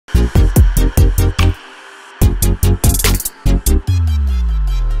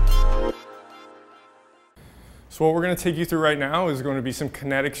So what we're going to take you through right now is going to be some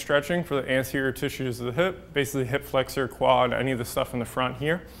kinetic stretching for the anterior tissues of the hip, basically hip flexor, quad, any of the stuff in the front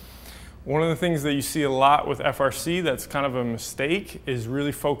here. One of the things that you see a lot with FRC that's kind of a mistake is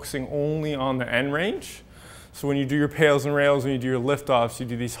really focusing only on the end range. So when you do your PAILs and RAILs, when you do your lift-offs, you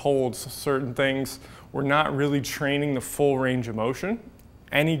do these holds, certain things, we're not really training the full range of motion.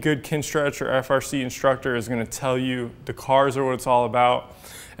 Any good Kinstretch or FRC instructor is going to tell you the cars are what it's all about,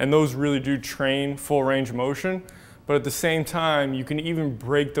 and those really do train full range of motion, but at the same time, you can even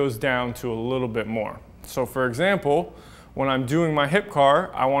break those down to a little bit more. So for example, when I'm doing my hip car,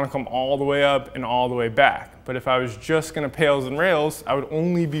 I want to come all the way up and all the way back. But if I was just going to PAILs and RAILs, I would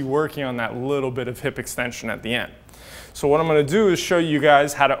only be working on that little bit of hip extension at the end. So what I'm going to do is show you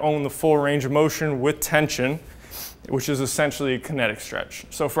guys how to own the full range of motion with tension, which is essentially a kinetic stretch.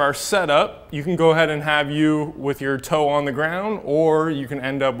 So for our setup, you can go ahead and have you with your toe on the ground, or you can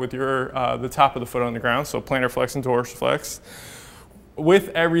end up with your the top of the foot on the ground, so plantar flex and dorsal flex. With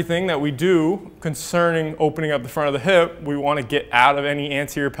everything that we do concerning opening up the front of the hip, we want to get out of any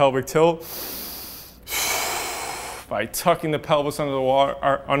anterior pelvic tilt by tucking the pelvis under the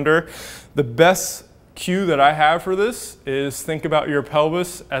water. The best cue that I have for this is think about your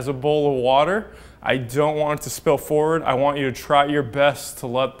pelvis as a bowl of water. I don't want it to spill forward. I want you to try your best to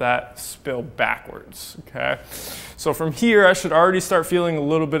let that spill backwards, okay? So from here, I should already start feeling a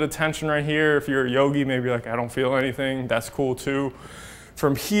little bit of tension right here. If you're a yogi, maybe like, I don't feel anything, that's cool too.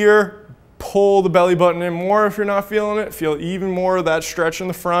 From here, pull the belly button in more if you're not feeling it. Feel even more of that stretch in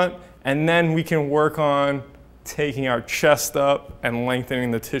the front, and then we can work on taking our chest up and lengthening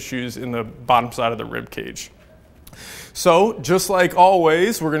the tissues in the bottom side of the rib cage. So just like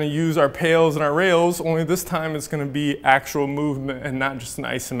always, we're going to use our PAILs and our RAILs, only this time it's going to be actual movement and not just an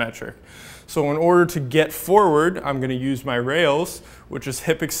isometric. So in order to get forward, I'm going to use my RAILs, which is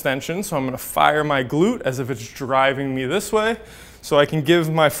hip extension. So I'm going to fire my glute as if it's driving me this way. So I can give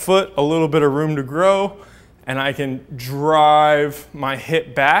my foot a little bit of room to grow, and I can drive my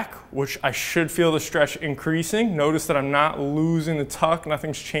hip back, which I should feel the stretch increasing. Notice that I'm not losing the tuck,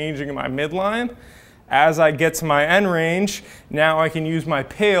 nothing's changing in my midline. As I get to my end range, now I can use my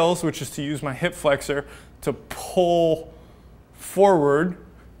PAILs, which is to use my hip flexor to pull forward.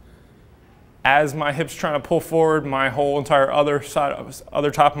 As my hip's trying to pull forward, my whole entire other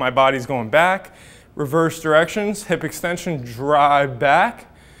top of my body is going back. Reverse directions, hip extension, drive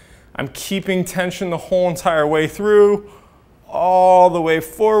back. I'm keeping tension the whole entire way through, all the way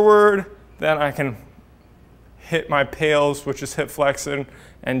forward. Then I can hit my PAILs, which is hip flexing,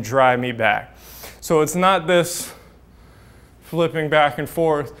 and drive me back. So it's not this flipping back and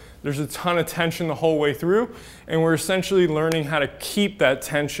forth. There's a ton of tension the whole way through, and we're essentially learning how to keep that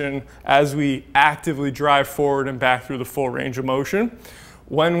tension as we actively drive forward and back through the full range of motion.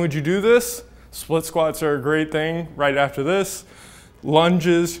 When would you do this? Split squats are a great thing right after this.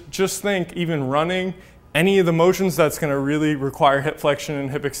 Lunges, just think even running, any of the motions that's going to really require hip flexion and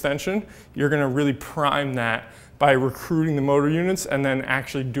hip extension, you're going to really prime that by recruiting the motor units and then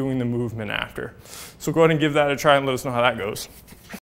actually doing the movement after. So go ahead and give that a try and let us know how that goes.